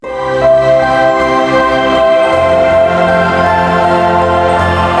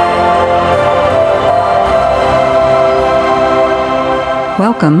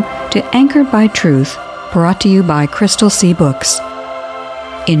to Anchored by Truth, brought to you by Crystal C. Books.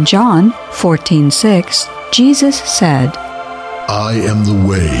 In John 14:6, Jesus said, I am the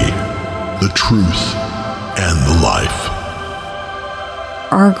way, the truth, and the life.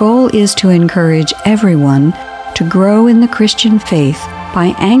 Our goal is to encourage everyone to grow in the Christian faith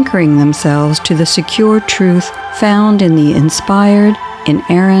by anchoring themselves to the secure truth found in the inspired,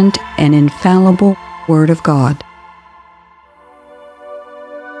 inerrant, and infallible Word of God.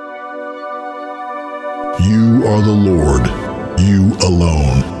 You are the Lord, you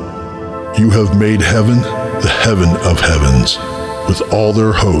alone. You have made heaven, the heaven of heavens, with all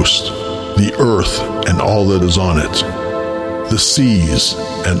their host, the earth and all that is on it, the seas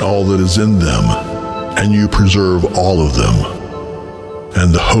and all that is in them, and you preserve all of them.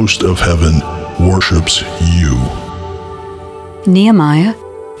 And the host of heaven worships you. Nehemiah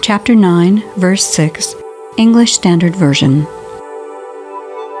chapter 9, verse 6, English Standard Version.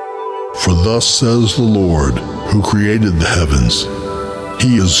 For thus says the Lord, who created the heavens,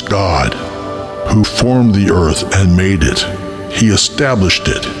 He is God, who formed the earth and made it. He established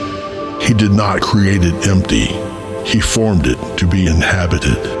it. He did not create it empty. He formed it to be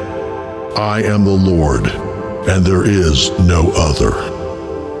inhabited. I am the Lord, and there is no other.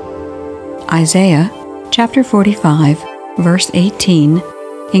 Isaiah chapter 45, verse 18,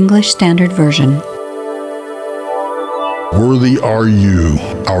 English Standard Version. Worthy are you,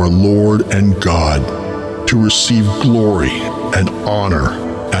 our Lord and God, to receive glory and honor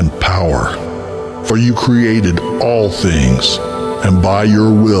and power. For you created all things, and by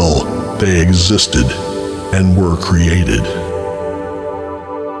your will they existed and were created.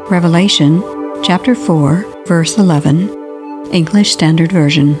 Revelation chapter 4, verse 11, English Standard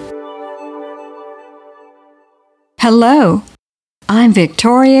Version. Hello, I'm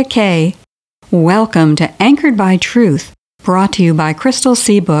Victoria Kay. Welcome to Anchored by Truth, brought to you by Crystal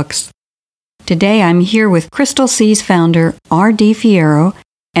C. Books. Today I'm here with Crystal C's founder, R.D. Fierro,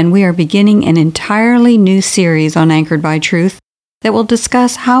 and we are beginning an entirely new series on Anchored by Truth that will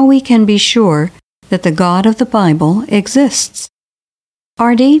discuss how we can be sure that the God of the Bible exists.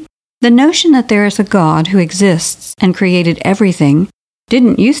 R.D., the notion that there is a God who exists and created everything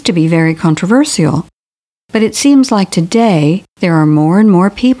didn't used to be very controversial. But it seems like today there are more and more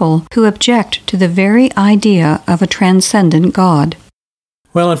people who object to the very idea of a transcendent God.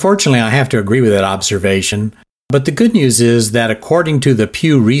 Well, unfortunately, I have to agree with that observation. But the good news is that according to the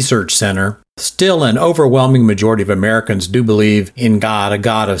Pew Research Center, still an overwhelming majority of Americans do believe in God, a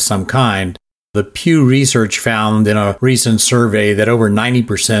God of some kind. The Pew Research found in a recent survey that over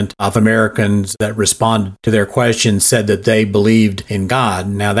 90% of Americans that responded to their question said that they believed in God.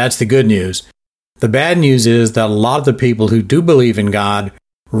 Now, that's the good news. The bad news is that a lot of the people who do believe in God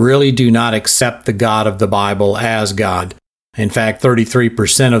really do not accept the God of the Bible as God. In fact,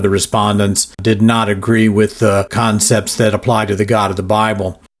 33% of the respondents did not agree with the concepts that apply to the God of the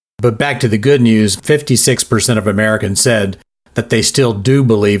Bible. But back to the good news, 56% of Americans said that they still do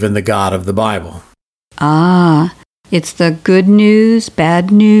believe in the God of the Bible. Ah, it's the good news,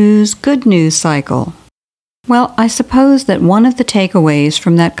 good news cycle. Well, I suppose that one of the takeaways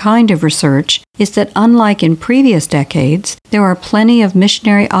from that kind of research is that unlike in previous decades, there are plenty of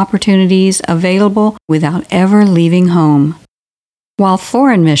missionary opportunities available without ever leaving home. While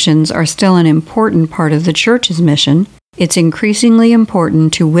foreign missions are still an important part of the church's mission, it's increasingly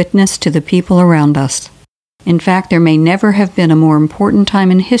important to witness to the people around us. In fact, there may never have been a more important time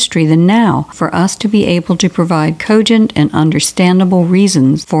in history than now for us to be able to provide cogent and understandable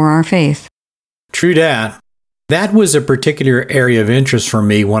reasons for our faith. True that. That was a particular area of interest for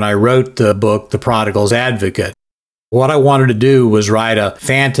me when I wrote the book, The Prodigal's Advocate. What I wanted to do was write a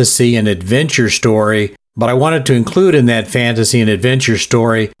fantasy and adventure story, but I wanted to include in that fantasy and adventure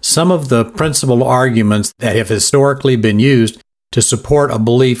story some of the principal arguments that have historically been used to support a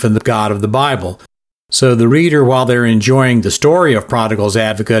belief in the God of the Bible. So the reader, while they're enjoying the story of Prodigal's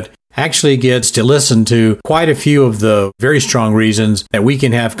Advocate, actually gets to listen to quite a few of the very strong reasons that we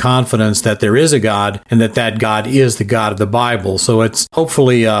can have confidence that there is a God and that God is the God of the Bible. So it's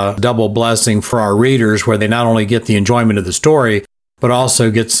hopefully a double blessing for our readers where they not only get the enjoyment of the story, but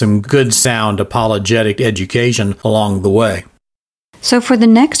also get some good sound apologetic education along the way. So for the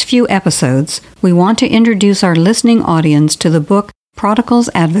next few episodes, we want to introduce our listening audience to the book Prodigal's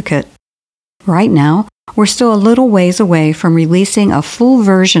Advocate. Right now, we're still a little ways away from releasing a full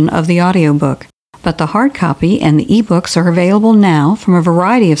version of the audiobook, but the hard copy and the ebooks are available now from a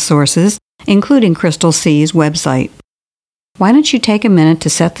variety of sources, including Crystal C's website. Why don't you take a minute to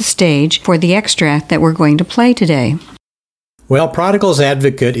set the stage for the extract that we're going to play today? Well, Prodigal's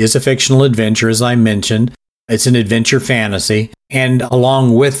Advocate is a fictional adventure, as I mentioned. It's an adventure fantasy, And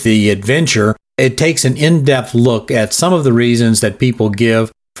along with the adventure, it takes an in-depth look at some of the reasons that people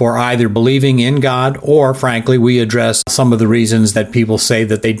give for either believing in God, or frankly, we address some of the reasons that people say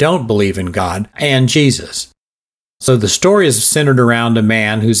that they don't believe in God and Jesus. So the story is centered around a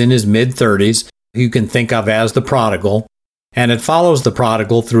man who's in his mid-30s, who you can think of as the prodigal, and it follows the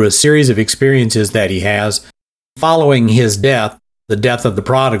prodigal through a series of experiences that he has following his death, the death of the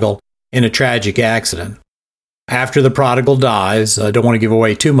prodigal, in a tragic accident. After the prodigal dies, I don't want to give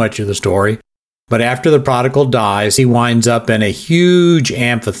away too much of the story, but after the prodigal dies, he winds up in a huge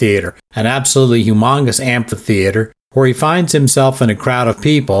amphitheater, an absolutely humongous amphitheater, where he finds himself in a crowd of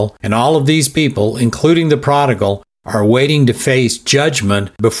people, and all of these people, including the prodigal, are waiting to face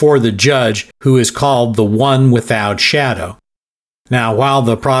judgment before the judge who is called the One Without Shadow. Now, while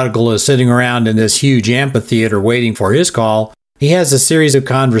the prodigal is sitting around in this huge amphitheater waiting for his call, he has a series of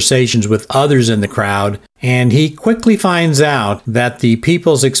conversations with others in the crowd, and he quickly finds out that the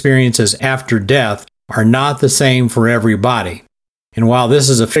people's experiences after death are not the same for everybody. And while this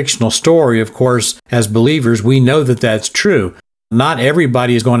is a fictional story, of course, as believers, we know that that's true. Not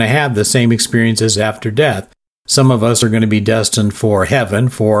everybody is going to have the same experiences after death. Some of us are going to be destined for heaven,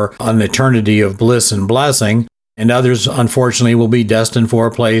 for an eternity of bliss and blessing, and others, unfortunately, will be destined for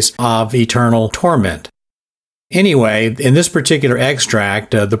a place of eternal torment. Anyway, in this particular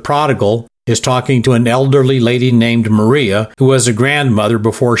extract, the prodigal is talking to an elderly lady named Maria, who was a grandmother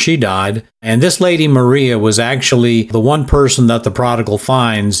before she died. And this lady, Maria, was actually the one person that the prodigal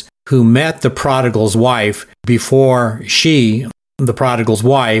finds who met the prodigal's wife before she, the prodigal's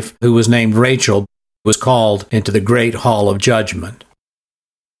wife, who was named Rachel, was called into the great hall of judgment.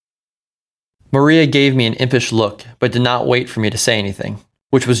 Maria gave me an impish look, but did not wait for me to say anything,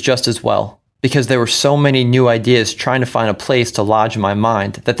 which was just as well, because there were so many new ideas trying to find a place to lodge in my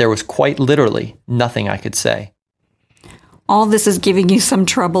mind that there was quite literally nothing I could say. All this is giving you some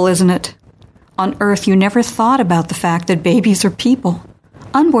trouble, isn't it? On Earth, you never thought about the fact that babies are people.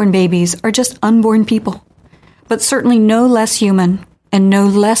 Unborn babies are just unborn people, but certainly no less human and no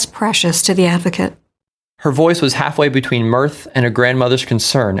less precious to the advocate. Her voice was halfway between mirth and a grandmother's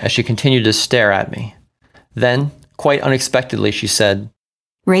concern as she continued to stare at me. Then, quite unexpectedly, she said,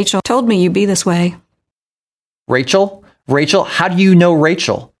 Rachel told me you'd be this way. Rachel? Rachel? How do you know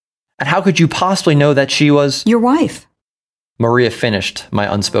Rachel? And how could you possibly know that she was... Your wife. Maria finished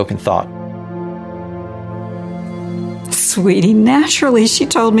my unspoken thought. Sweetie, naturally she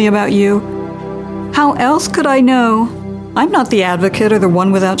told me about you. How else could I know? I'm not the advocate or the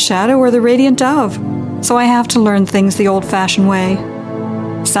one without shadow or the radiant dove, so I have to learn things the old-fashioned way.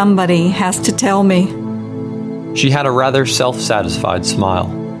 Somebody has to tell me. She had a rather self-satisfied smile,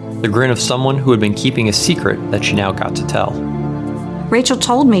 the grin of someone who had been keeping a secret that she now got to tell. Rachel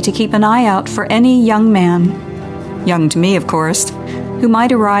told me to keep an eye out for any young man, young to me, of course, who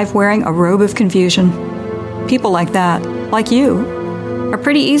might arrive wearing a robe of confusion. People like that, like you, are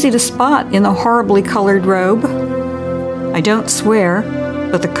pretty easy to spot in the horribly colored robe. I don't swear,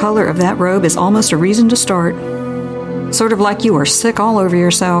 but the color of that robe is almost a reason to start. Sort of like you are sick all over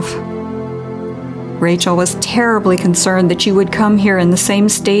yourself. Rachel was terribly concerned that you would come here in the same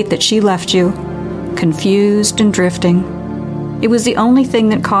state that she left you, confused and drifting. It was the only thing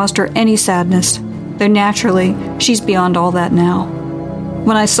that caused her any sadness, though naturally, she's beyond all that now.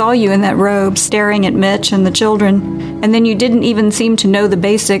 When I saw you in that robe, staring at Mitch and the children, and then you didn't even seem to know the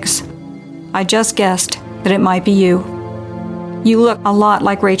basics, I just guessed that it might be you. You look a lot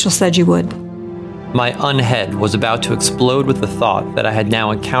like Rachel said you would. My unhead was about to explode with the thought that I had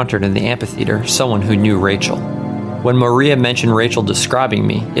now encountered in the amphitheater someone who knew Rachel. When Maria mentioned Rachel describing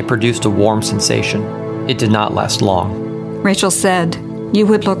me, it produced a warm sensation. It did not last long. Rachel said you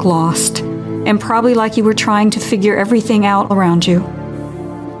would look lost, and probably like you were trying to figure everything out around you.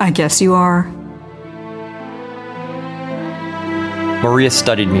 I guess you are. Maria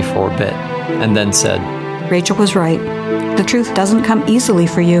studied me for a bit, and then said, Rachel was right. The truth doesn't come easily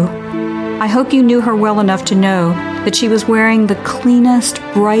for you. I hope you knew her well enough to know that she was wearing the cleanest,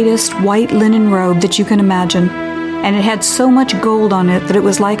 brightest white linen robe that you can imagine, and it had so much gold on it that it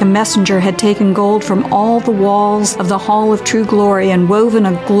was like a messenger had taken gold from all the walls of the Hall of True Glory and woven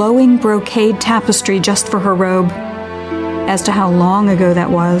a glowing brocade tapestry just for her robe. As to how long ago that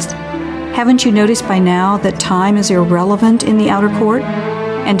was, haven't you noticed by now that time is irrelevant in the outer court?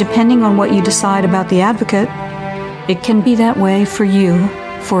 And depending on what you decide about the advocate, it can be that way for you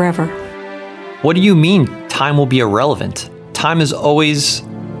forever. What do you mean time will be irrelevant? Time is always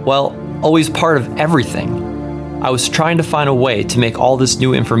part of everything. I was trying to find a way to make all this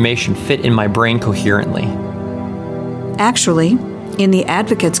new information fit in my brain coherently. Actually, in the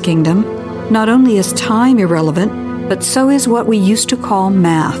advocate's kingdom, not only is time irrelevant, but so is what we used to call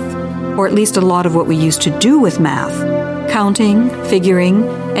math, or at least a lot of what we used to do with math, counting, figuring,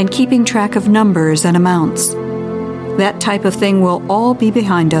 and keeping track of numbers and amounts. That type of thing will all be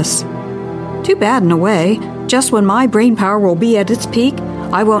behind us. Too bad in a way. Just when my brain power will be at its peak,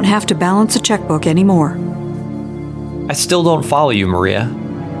 I won't have to balance a checkbook anymore. I still don't follow you, Maria.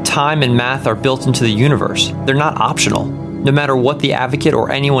 Time and math are built into the universe. They're not optional, no matter what the advocate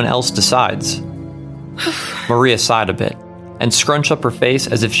or anyone else decides. Maria sighed a bit and scrunched up her face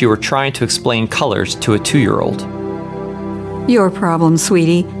as if she were trying to explain colors to a 2-year-old. Your problem,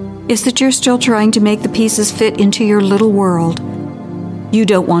 sweetie, is that you're still trying to make the pieces fit into your little world. You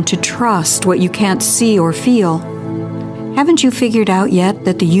don't want to trust what you can't see or feel. Haven't you figured out yet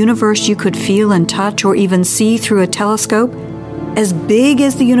that the universe you could feel and touch or even see through a telescope, as big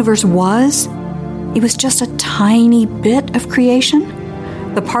as the universe was, it was just a tiny bit of creation?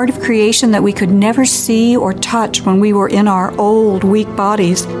 The part of creation that we could never see or touch when we were in our old, weak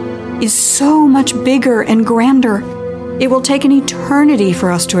bodies is so much bigger and grander. It will take an eternity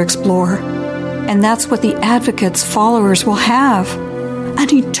for us to explore. And that's what the Advocate's followers will have. An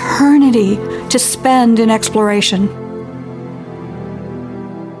eternity to spend in exploration.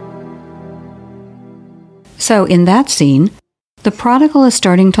 So in that scene, the prodigal is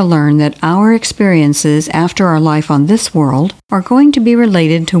starting to learn that our experiences after our life on this world are going to be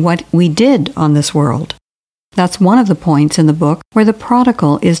related to what we did on this world. That's one of the points in the book where the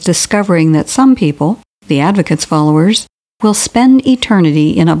prodigal is discovering that some people, the Advocate's followers, will spend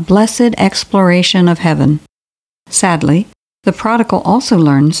eternity in a blessed exploration of heaven. Sadly, the prodigal also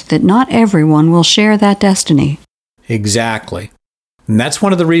learns that not everyone will share that destiny. Exactly. And that's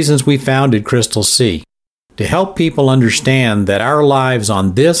one of the reasons we founded Crystal Sea, to help people understand that our lives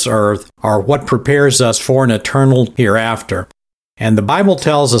on this earth are what prepares us for an eternal hereafter. And the Bible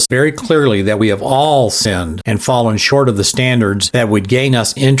tells us very clearly that we have all sinned and fallen short of the standards that would gain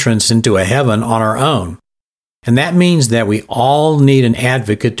us entrance into a heaven on our own. And that means that we all need an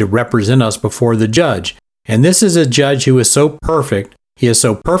advocate to represent us before the judge. And this is a judge who is so perfect, he is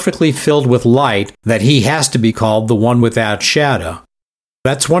so perfectly filled with light that he has to be called the one without shadow.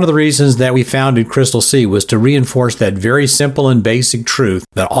 That's one of the reasons that we founded Crystal Sea, was to reinforce that very simple and basic truth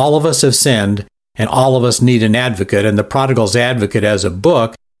that all of us have sinned and all of us need an advocate. And The Prodigal's Advocate as a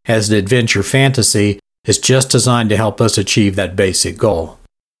book, as an adventure fantasy, is just designed to help us achieve that basic goal.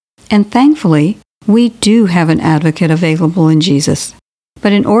 And thankfully, we do have an advocate available in Jesus.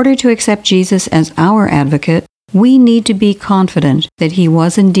 But in order to accept Jesus as our advocate, we need to be confident that he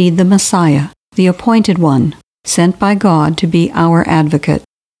was indeed the Messiah, the appointed one, sent by God to be our advocate.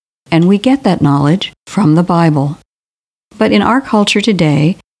 And we get that knowledge from the Bible. But in our culture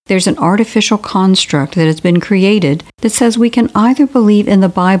today, there's an artificial construct that has been created that says we can either believe in the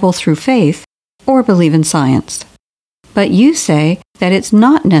Bible through faith or believe in science. But you say that it's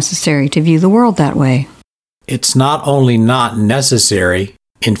not necessary to view the world that way. It's not only not necessary,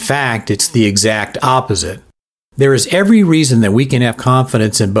 in fact, it's the exact opposite. There is every reason that we can have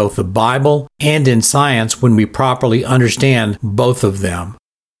confidence in both the Bible and in science when we properly understand both of them.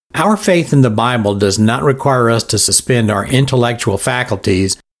 Our faith in the Bible does not require us to suspend our intellectual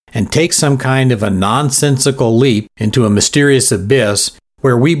faculties and take some kind of a nonsensical leap into a mysterious abyss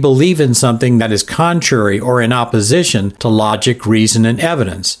where we believe in something that is contrary or in opposition to logic, reason, and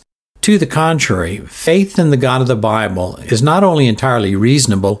evidence. To the contrary, faith in the God of the Bible is not only entirely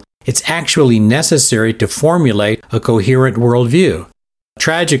reasonable, it's actually necessary to formulate a coherent worldview.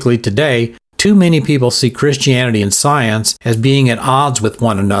 Tragically, today, too many people see Christianity and science as being at odds with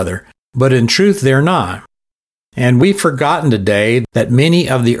one another, but in truth they're not. And we've forgotten today that many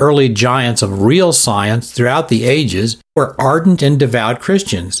of the early giants of real science throughout the ages were ardent and devout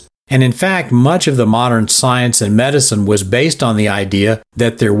Christians. And in fact, much of the modern science and medicine was based on the idea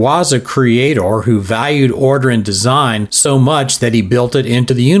that there was a creator who valued order and design so much that he built it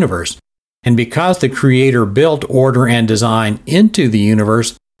into the universe. And because the creator built order and design into the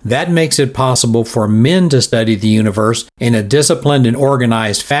universe, that makes it possible for men to study the universe in a disciplined and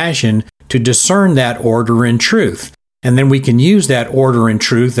organized fashion to discern that order and truth. And then we can use that order and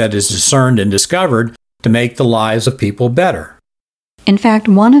truth that is discerned and discovered to make the lives of people better. In fact,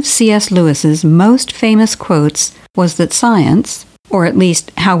 one of C.S. Lewis's most famous quotes was that science, or at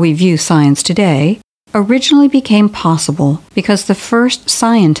least how we view science today, originally became possible because the first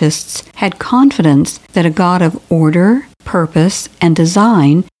scientists had confidence that a God of order, purpose, and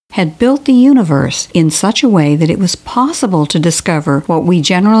design had built the universe in such a way that it was possible to discover what we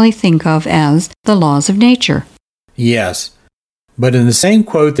generally think of as the laws of nature. Yes. But in the same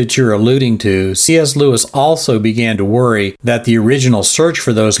quote that you're alluding to, C.S. Lewis also began to worry that the original search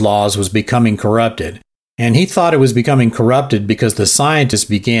for those laws was becoming corrupted. And he thought it was becoming corrupted because the scientists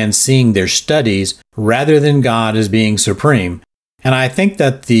began seeing their studies rather than God as being supreme. And I think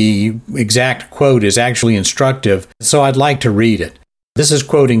that the exact quote is actually instructive, so I'd like to read it. This is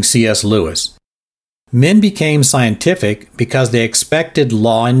quoting C.S. Lewis. Men became scientific because they expected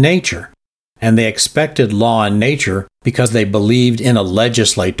law in nature, and they expected law in nature because they believed in a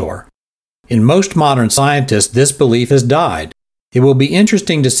legislator. In most modern scientists, this belief has died. It will be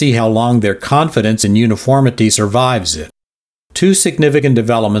interesting to see how long their confidence in uniformity survives it. Two significant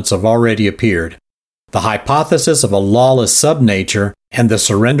developments have already appeared: the hypothesis of a lawless subnature and the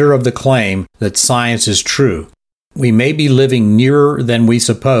surrender of the claim that science is true. We may be living nearer than we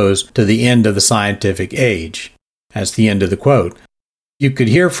suppose to the end of the scientific age. That's the end of the quote. You could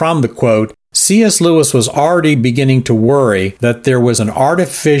hear from the quote, C.S. Lewis was already beginning to worry that there was an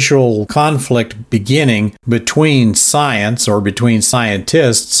artificial conflict beginning between science, or between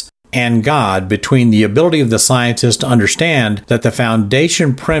scientists, and God, between the ability of the scientists to understand that the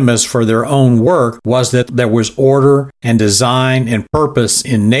foundation premise for their own work was that there was order and design and purpose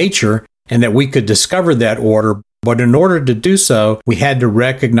in nature, and that we could discover that order. But in order to do so, we had to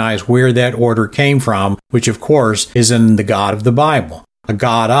recognize where that order came from, which of course is in the God of the Bible, a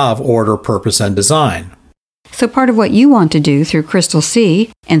God of order, purpose, and design. So part of what you want to do through Crystal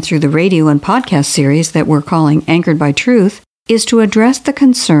C and through the radio and podcast series that we're calling Anchored by Truth is to address the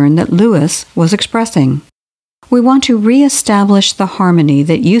concern that Lewis was expressing. We want to reestablish the harmony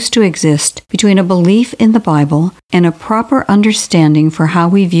that used to exist between a belief in the Bible and a proper understanding for how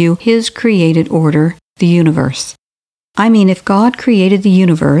we view His created order, the universe. I mean, if God created the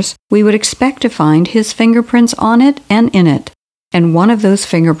universe, we would expect to find His fingerprints on it and in it. And one of those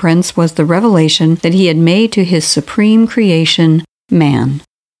fingerprints was the revelation that He had made to His supreme creation, man.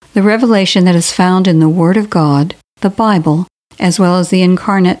 The revelation that is found in the Word of God, the Bible, as well as the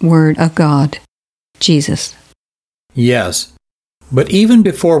incarnate Word of God, Jesus. Yes, but even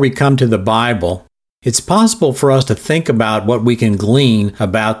before we come to the Bible, it's possible for us to think about what we can glean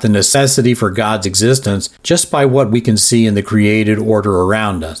about the necessity for God's existence just by what we can see in the created order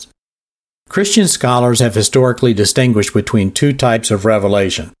around us. Christian scholars have historically distinguished between two types of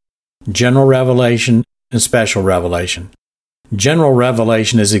revelation: general revelation and special revelation. General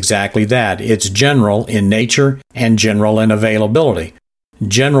revelation is exactly that. It's general in nature and general in availability.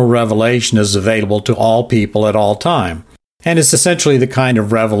 General revelation is available to all people at all time. And it's essentially the kind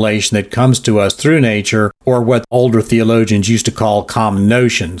of revelation that comes to us through nature, or what older theologians used to call common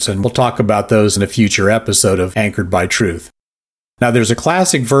notions, and we'll talk about those in a future episode of Anchored by Truth. Now, there's a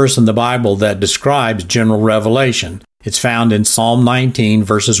classic verse in the Bible that describes general revelation. It's found in Psalm 19,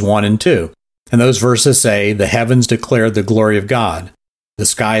 verses 1 and 2. And those verses say, "The heavens declare the glory of God. The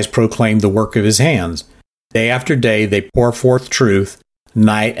skies proclaim the work of His hands. Day after day they pour forth truth.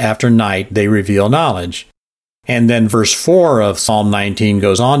 Night after night they reveal knowledge." And then verse 4 of Psalm 19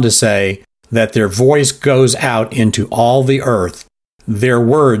 goes on to say that their voice goes out into all the earth, their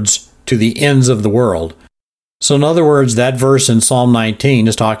words to the ends of the world. So in other words, that verse in Psalm 19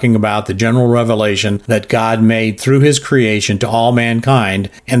 is talking about the general revelation that God made through His creation to all mankind,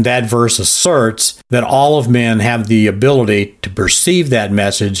 and that verse asserts that all of men have the ability to perceive that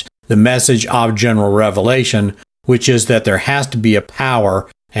message, the message of general revelation, which is that there has to be a power,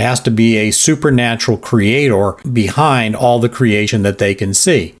 there has to be a supernatural creator behind all the creation that they can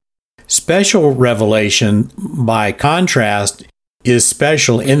see. Special revelation, by contrast, is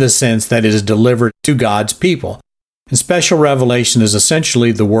special in the sense that it is delivered to God's people. And special revelation is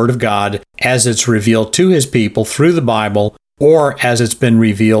essentially the Word of God as it's revealed to His people through the Bible, or as it's been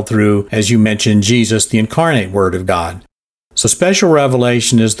revealed through, as you mentioned, Jesus, the incarnate Word of God. So special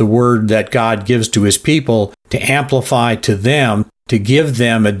revelation is the word that God gives to His people to amplify to them, to give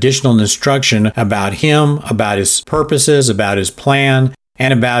them additional instruction about Him, about His purposes, about His plan,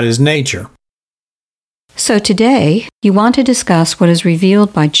 and about His nature. So today, you want to discuss what is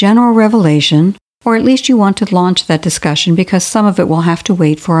revealed by general revelation, or at least you want to launch that discussion because some of it will have to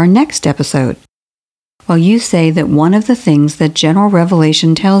wait for our next episode. Well, you say that one of the things that general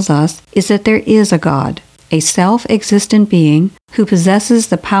revelation tells us is that there is a God, a self-existent being who possesses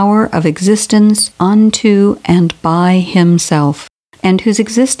the power of existence unto and by Himself, and whose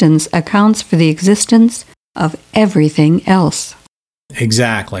existence accounts for the existence of everything else.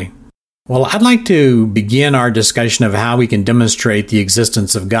 Exactly. Well, I'd like to begin our discussion of how we can demonstrate the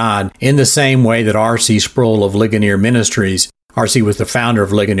existence of God in the same way that R.C. Sproul of Ligonier Ministries, R.C. was the founder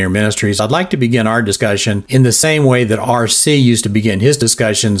of Ligonier Ministries. I'd like to begin our discussion in the same way that R.C. used to begin his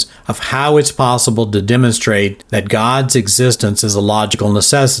discussions of how it's possible to demonstrate that God's existence is a logical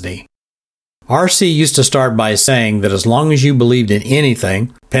necessity. R.C. used to start by saying that as long as you believed in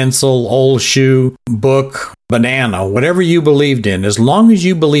anything, pencil, old shoe, book, banana, whatever you believed in, as long as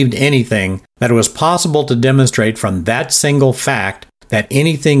you believed anything, that it was possible to demonstrate from that single fact that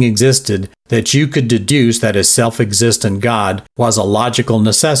anything existed that you could deduce that a self-existent God was a logical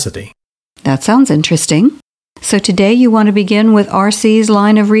necessity. That sounds interesting. So today you want to begin with R.C.'s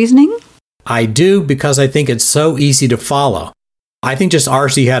line of reasoning? I do, because I think it's so easy to follow. I think just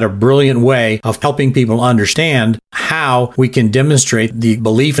R.C. had a brilliant way of helping people understand how we can demonstrate the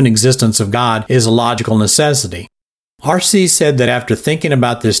belief in existence of God is a logical necessity. R.C. said that after thinking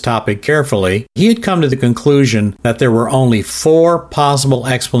about this topic carefully, he had come to the conclusion that there were only 4 possible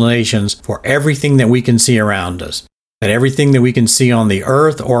explanations for everything that we can see around us, that everything that we can see on the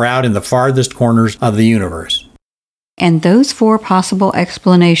earth or out in the farthest corners of the universe. And those 4 possible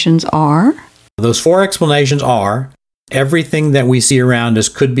explanations are? Those 4 explanations are: everything that we see around us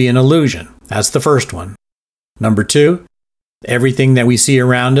could be an illusion. That's the first one. Number 2, everything that we see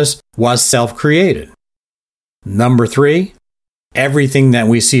around us was self-created. Number 3, everything that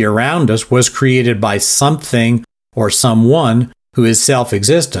we see around us was created by something or someone who is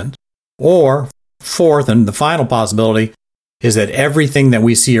self-existent. Or, fourth, and the final possibility, is that everything that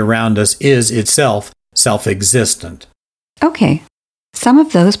we see around us is itself self-existent. Okay, some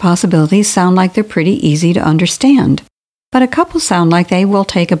of those possibilities sound like they're pretty easy to understand, but a couple sound like they will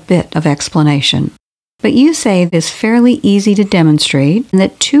take a bit of explanation. But you say it is fairly easy to demonstrate and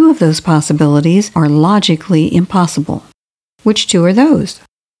that 2 of those possibilities are logically impossible. Which 2 are those?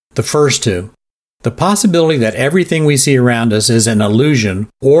 The first 2. The possibility that everything we see around us is an illusion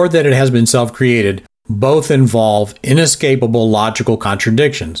or that it has been self-created both involve inescapable logical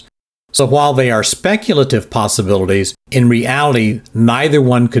contradictions. So while they are speculative possibilities, in reality, neither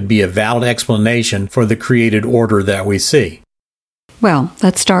one could be a valid explanation for the created order that we see. Well,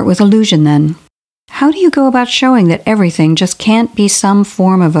 let's start with illusion then. How do you go about showing that everything just can't be some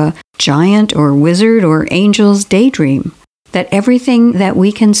form of a giant or wizard or angel's daydream? That everything that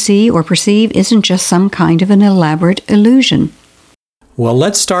we can see or perceive isn't just some kind of an elaborate illusion? Well,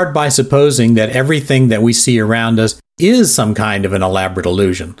 let's start by supposing that everything that we see around us is some kind of an elaborate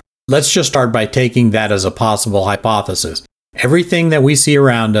illusion. Let's just start by taking that as a possible hypothesis. Everything that we see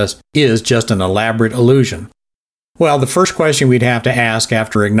around us is just an elaborate illusion. Well, the first question we'd have to ask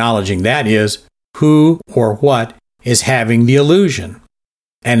after acknowledging that is, who or what is having the illusion?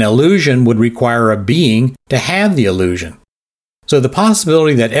 An illusion would require a being to have the illusion. So the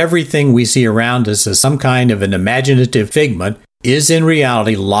possibility that everything we see around us is some kind of an imaginative figment is in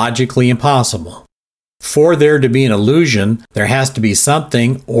reality logically impossible. For there to be an illusion, there has to be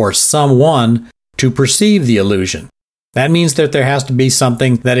something or someone to perceive the illusion. That means that there has to be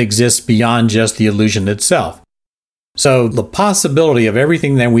something that exists beyond just the illusion itself. So the possibility of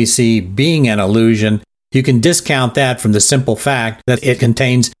everything that we see being an illusion, you can discount that from the simple fact that it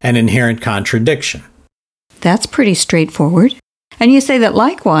contains an inherent contradiction. That's pretty straightforward. And you say that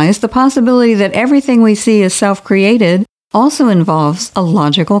likewise, the possibility that everything we see is self-created also involves a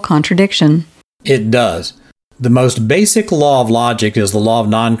logical contradiction. It does. The most basic law of logic is the law of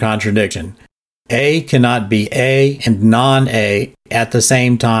non-contradiction. A cannot be A and non-A at the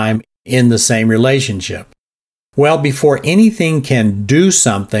same time in the same relationship. Well, before anything can do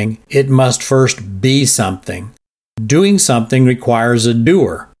something, it must first be something. Doing something requires a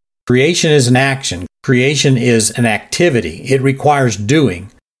doer. Creation is an action. Creation is an activity. It requires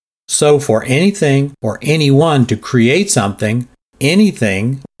doing. So for anything or anyone to create something,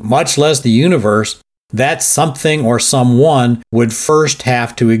 anything, much less the universe, that something or someone would first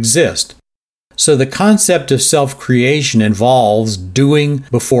have to exist. So the concept of self-creation involves doing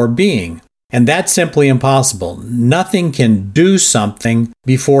before being, and that's simply impossible. Nothing can do something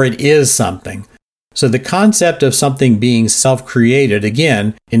before it is something. So the concept of something being self-created,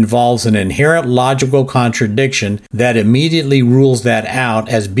 again, involves an inherent logical contradiction that immediately rules that out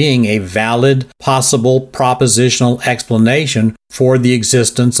as being a valid, possible, propositional explanation for the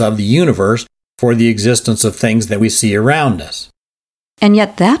existence of the universe, for the existence of things that we see around us. And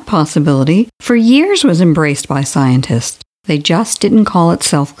yet that possibility, for years, was embraced by scientists. They just didn't call it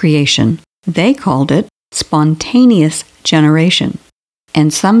self-creation. They called it spontaneous generation.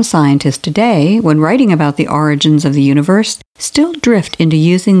 And some scientists today, when writing about the origins of the universe, still drift into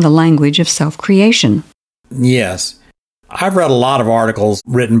using the language of self-creation. Yes. I've read a lot of articles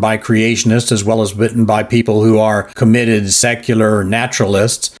written by creationists as well as written by people who are committed secular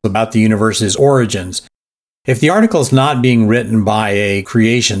naturalists about the universe's origins. If the article is not being written by a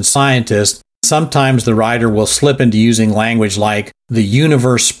creation scientist, sometimes the writer will slip into using language like the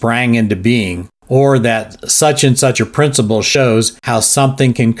universe sprang into being, or that such and such a principle shows how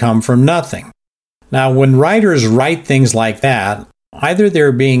something can come from nothing. Now, when writers write things like that, either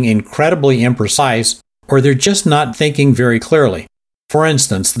they're being incredibly imprecise or they're just not thinking very clearly. For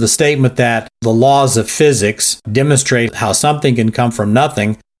instance, the statement that the laws of physics demonstrate how something can come from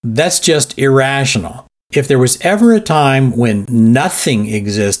nothing, that's just irrational. If there was ever a time when nothing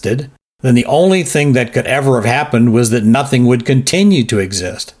existed, then the only thing that could ever have happened was that nothing would continue to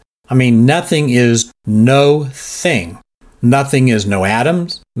exist. I mean, nothing is no thing. Nothing is no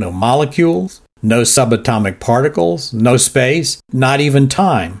atoms, no molecules, no subatomic particles, no space, not even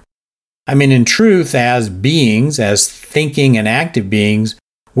time. I mean, in truth, as beings, as thinking and active beings,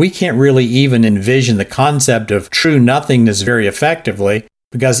 we can't really even envision the concept of true nothingness very effectively,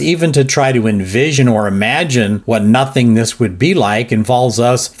 because even to try to envision or imagine what nothingness would be like involves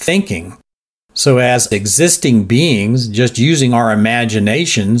us thinking. So as existing beings, just using our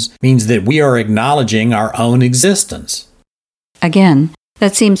imaginations means that we are acknowledging our own existence. Again,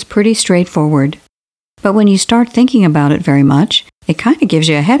 that seems pretty straightforward. But when you start thinking about it very much, it kind of gives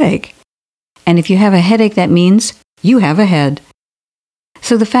you a headache. And if you have a headache, that means you have a head.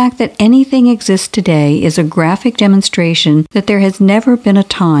 So the fact that anything exists today is a graphic demonstration that there has never been a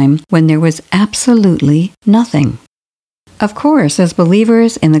time when there was absolutely nothing. Of course, as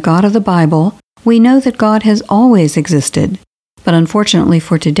believers in the God of the Bible, we know that God has always existed. But unfortunately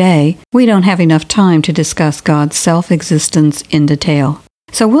for today, we don't have enough time to discuss God's self-existence in detail.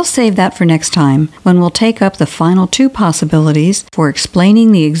 So we'll save that for next time, when we'll take up the final two possibilities for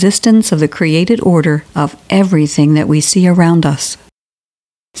explaining the existence of the created order of everything that we see around us.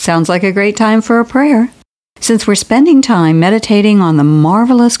 Sounds like a great time for a prayer. Since we're spending time meditating on the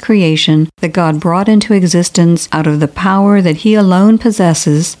marvelous creation that God brought into existence out of the power that He alone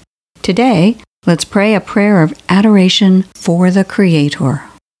possesses, today, let's pray a prayer of adoration for the Creator.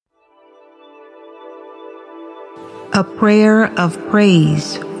 A prayer of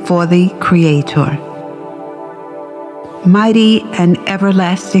praise for the Creator. Mighty and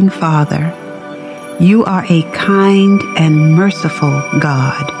everlasting Father, You are a kind and merciful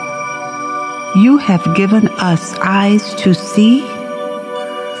God. You have given us eyes to see,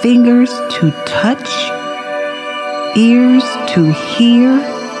 fingers to touch, ears to hear,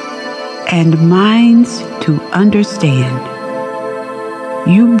 and minds to understand.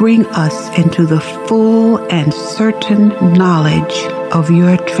 You bring us into the full and certain knowledge of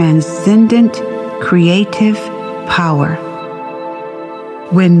Your transcendent creative power.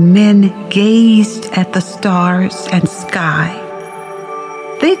 When men gazed at the stars and sky,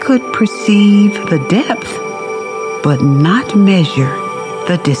 they could perceive the depth, but not measure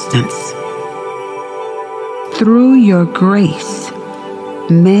the distance. Through Your grace,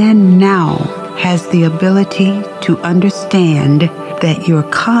 man now has the ability to understand that Your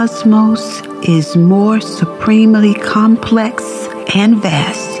cosmos is more supremely complex and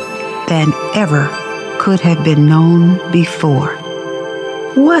vast than ever could have been known before.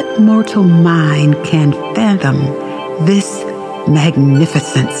 What mortal mind can fathom this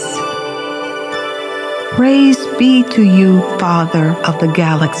magnificence? Praise be to You, Father of the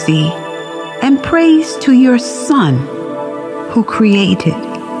galaxy, and praise to Your Son, who created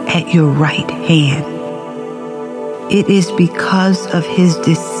at Your right hand. It is because of His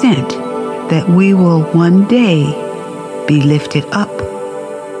descent that we will one day be lifted up.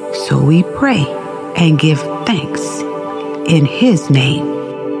 So we pray and give thanks in His name.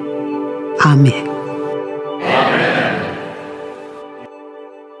 Amen.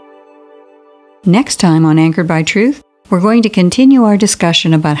 Next time on Anchored by Truth, we're going to continue our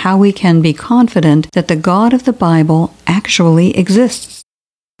discussion about how we can be confident that the God of the Bible actually exists.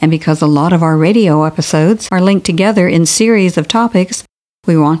 And because a lot of our radio episodes are linked together in series of topics,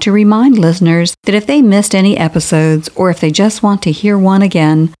 we want to remind listeners that if they missed any episodes or if they just want to hear one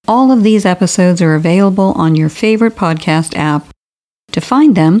again, all of these episodes are available on your favorite podcast app. To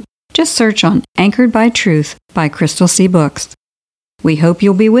find them, just search on Anchored by Truth by Crystal C. Books. We hope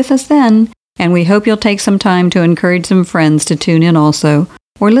you'll be with us then, and we hope you'll take some time to encourage some friends to tune in also,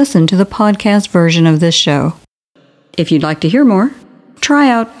 or listen to the podcast version of this show. If you'd like to hear more, try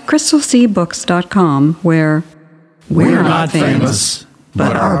out crystalcbooks.com, where we're not famous,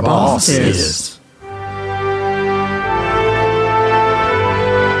 but our boss is.